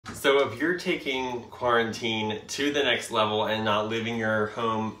So if you're taking quarantine to the next level and not leaving your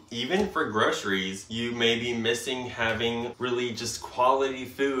home even for groceries, you may be missing having really just quality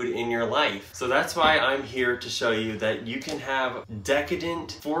food in your life. So that's why I'm here to show you that you can have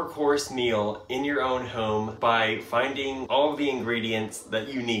decadent 4-course meal in your own home by finding all of the ingredients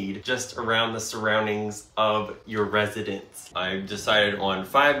that you need just around the surroundings of your residence. I've decided on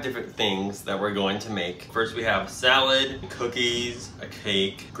 5 different things that we're going to make. First we have salad, cookies, a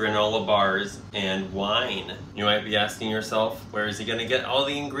cake, granola bars, and wine. You might be asking yourself, where is he gonna get all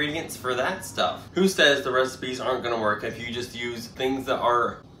the ingredients for that stuff? Who says the recipes aren't gonna work if you just use things that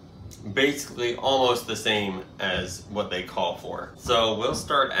are basically almost the same as what they call for? So we'll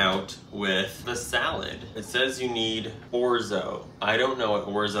start out with the salad. It says you need orzo. I don't know what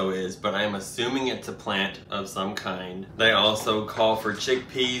orzo is, but I'm assuming it's a plant of some kind. They also call for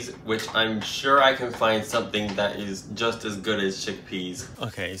chickpeas, which I'm sure I can find something that is just as good as chickpeas.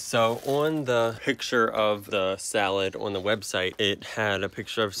 Okay, so on the picture of the salad on the website, it had a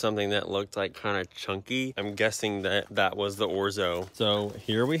picture of something that looked like kind of chunky. I'm guessing that that was the orzo. So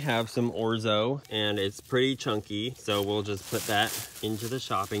here we have some orzo, and it's pretty chunky, so we'll just put that into the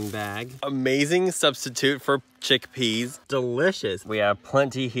shopping bag. Amazing substitute for chickpeas. Delicious. We have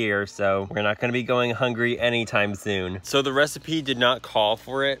plenty here, so we're not going to be going hungry anytime soon. So the recipe did not call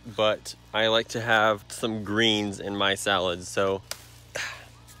for it, but I like to have some greens in my salads, so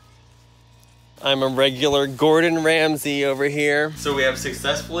I'm a regular Gordon Ramsay over here. So we have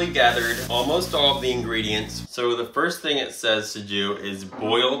successfully gathered almost all of the ingredients. So the first thing it says to do is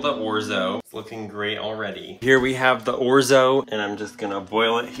boil the orzo. It's looking great already. Here we have the orzo, and I'm just gonna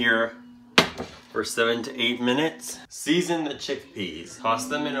boil it here for 7 to 8 minutes. Season the chickpeas. Toss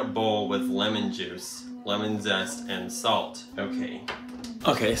them in a bowl with lemon juice, lemon zest, and salt.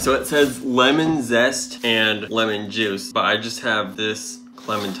 Okay, so it says lemon zest and lemon juice, but I just have this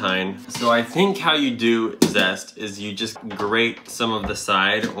clementine. So I think how you do zest is you just grate some of the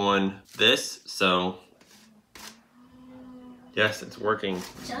side on this. So yes, it's working.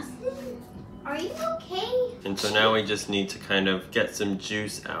 Justin, are you okay? And so now we just need to kind of get some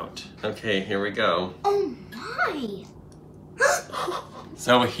juice out. Okay, here we go. Oh my!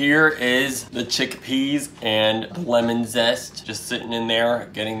 So here is the chickpeas and the lemon zest just sitting in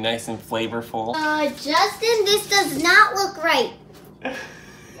there, getting nice and flavorful. Justin, this does not look right.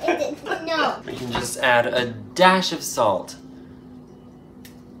 No. We can just add a dash of salt.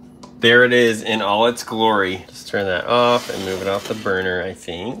 There it is in all its glory. Just turn that off and move it off the burner, I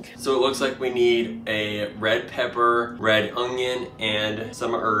think. So it looks like we need a red pepper, red onion, and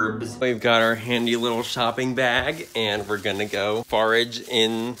some herbs. We've got our handy little shopping bag, and we're gonna go forage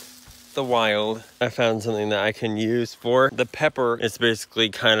in the wild. I found something that I can use for the pepper. It's basically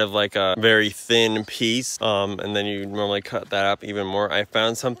kind of like a very thin piece, and then you normally cut that up even more. I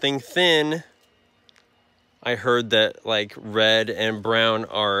found something thin. I heard that like red and brown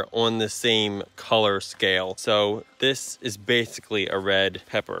are on the same color scale. So this is basically a red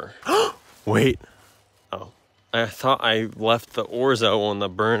pepper. Wait. Oh, I thought I left the orzo on the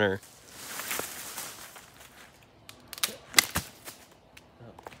burner.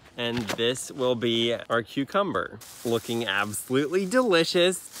 And this will be our cucumber. Looking absolutely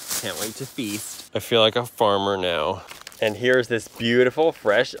delicious. Can't wait to feast. I feel like a farmer now. And here's this beautiful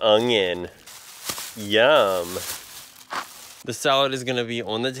fresh onion. Yum. The salad is gonna be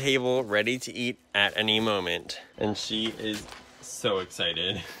on the table, ready to eat at any moment. And she is so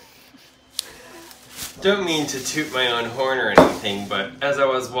excited. Don't mean to toot my own horn or anything, but as I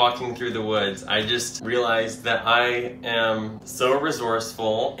was walking through the woods, I just realized that I am so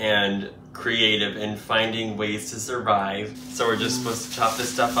resourceful and creative in finding ways to survive. So we're just supposed to chop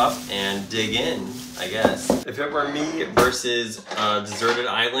this stuff up and dig in, I guess. If it were me versus a deserted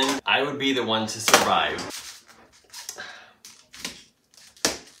island, I would be the one to survive.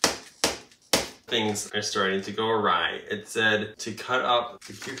 Things are starting to go awry. It said to cut up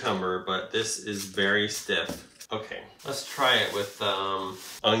the cucumber, but this is very stiff. Okay, let's try it with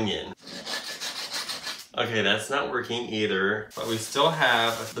onion. Okay, that's not working either, but we still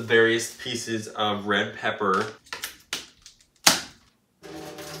have the various pieces of red pepper.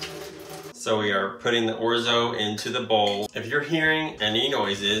 So we are putting the orzo into the bowl. If you're hearing any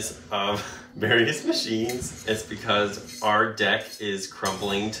noises of various machines, it's because our deck is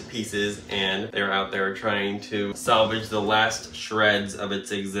crumbling to pieces and they're out there trying to salvage the last shreds of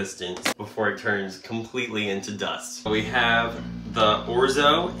its existence before it turns completely into dust. We have the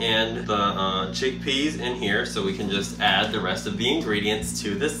orzo and the chickpeas in here, so we can just add the rest of the ingredients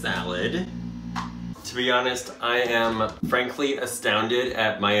to the salad. To be honest, I am frankly astounded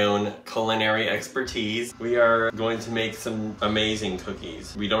at my own culinary expertise. We are going to make some amazing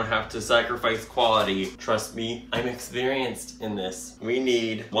cookies. We don't have to sacrifice quality. Trust me, I'm experienced in this. We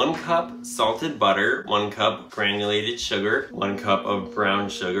need 1 cup salted butter, 1 cup granulated sugar, 1 cup of brown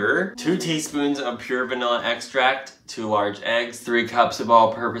sugar, 2 teaspoons of pure vanilla extract, 2 large eggs, 3 cups of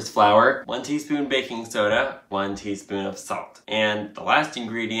all-purpose flour, 1 teaspoon baking soda, 1 teaspoon of salt. And the last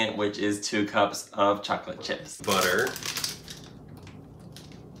ingredient, which is 2 cups of chocolate chips. Butter.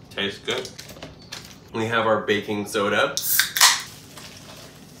 Tastes good. We have our baking soda.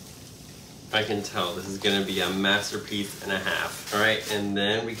 I can tell this is gonna be a masterpiece and a half. All right, and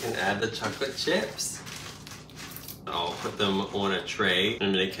then we can add the chocolate chips. I'll put them on a tray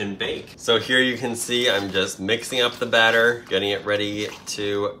and they can bake. So here you can see I'm just mixing up the batter, getting it ready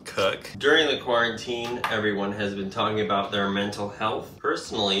to cook. During the quarantine, everyone has been talking about their mental health.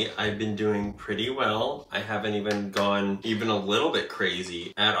 Personally, I've been doing pretty well. I haven't even gone even a little bit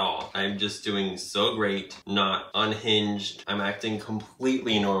crazy at all. I'm just doing so great, not unhinged. I'm acting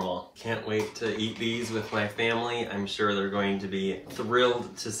completely normal. Can't wait to eat these with my family. I'm sure they're going to be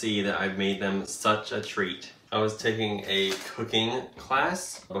thrilled to see that I've made them such a treat. I was taking a cooking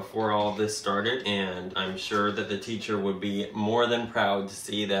class before all this started, and I'm sure that the teacher would be more than proud to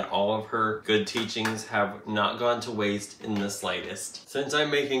see that all of her good teachings have not gone to waste in the slightest. Since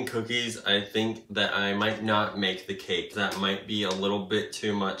I'm making cookies, I think that I might not make the cake. That might be a little bit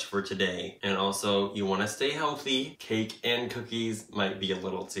too much for today. And also, you want to stay healthy. Cake and cookies might be a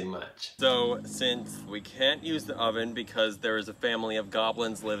little too much. So since we can't use the oven because there is a family of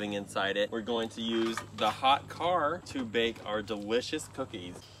goblins living inside it, we're going to use the hot car to bake our delicious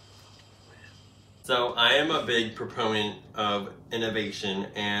cookies. So I am a big proponent of innovation,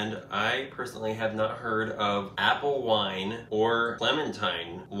 and I personally have not heard of apple wine or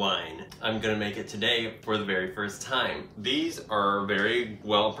clementine wine. I'm gonna make it today for the very first time. These are very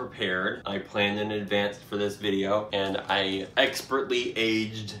well prepared. I planned in advance for this video, and I expertly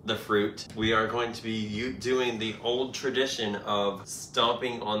aged the fruit. We are going to be doing the old tradition of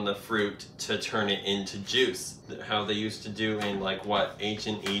stomping on the fruit to turn it into juice. How they used to do in, like, what,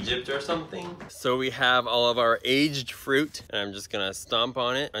 ancient Egypt or something? So we have all of our aged fruit, and I'm just gonna stomp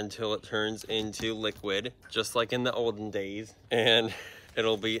on it until it turns into liquid, just like in the olden days. And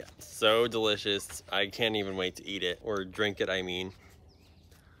it'll be so delicious. I can't even wait to eat it, or drink it, I mean.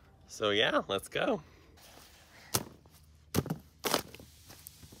 So yeah, let's go.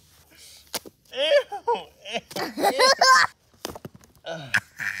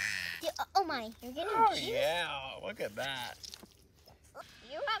 Oh my, you're getting juice? Yeah, look at that.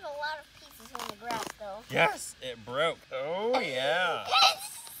 You have a lot of pieces on the grass though. Yes, it broke. Oh yeah.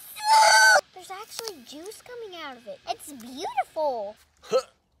 There's actually juice coming out of it. It's beautiful.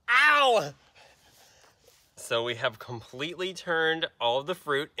 Ow! So we have completely turned all of the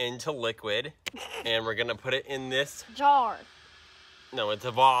fruit into liquid, and we're gonna put it in this Jar. No, it's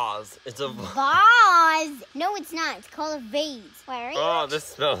a vase. It's a Vase? No, it's not. It's called a vase. Why, Oh, this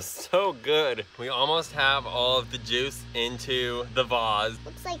smells so good. We almost have all of the juice into the vase.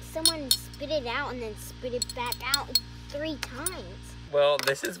 Looks like someone spit it out and then spit it back out 3 times. Well,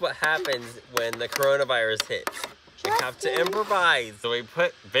 this is what happens when the coronavirus hits. We have to improvise. So we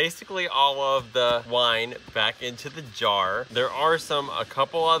put basically all of the wine back into the jar. There are a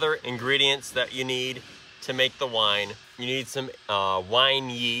couple other ingredients that you need to make the wine. You need some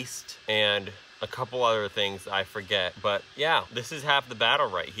wine yeast and a couple other things I forget. But yeah, this is half the battle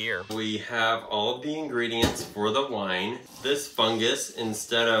right here. We have all of the ingredients for the wine. This fungus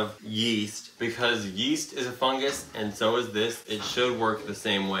instead of yeast, because yeast is a fungus and so is this, it should work the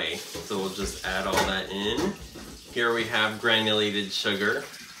same way. So we'll just add all that in. Here we have granulated sugar.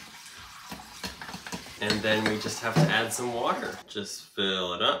 And then we just have to add some water. Just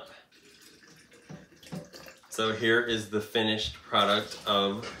fill it up. So here is the finished product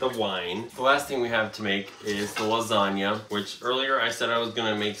of the wine. The last thing we have to make is the lasagna, which earlier I said I was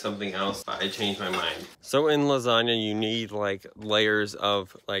gonna make something else, but I changed my mind. So in lasagna, you need like layers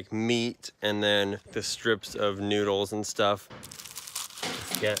of like meat and then the strips of noodles and stuff.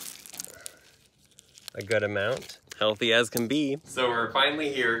 Just get a good amount. Healthy as can be. So we're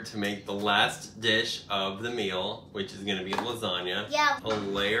finally here to make the last dish of the meal, which is gonna be lasagna. Yeah. A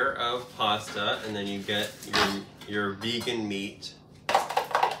layer of pasta, and then you get your vegan meat.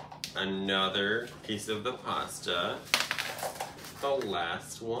 Another piece of the pasta. The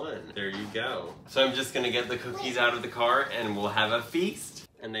last one. There you go. So I'm just gonna get the cookies out of the car and we'll have a feast.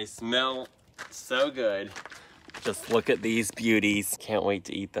 And they smell so good. Just look at these beauties. Can't wait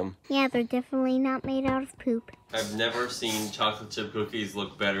to eat them. Yeah, they're definitely not made out of poop. I've never seen chocolate chip cookies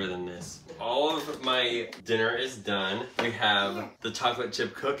look better than this. all of my dinner is done. We have the chocolate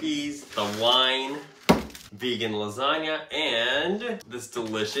chip cookies, the wine, vegan lasagna, and this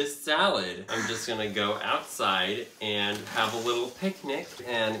delicious salad. I'm just gonna go outside and have a little picnic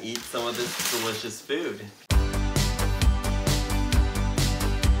and eat some of this delicious food.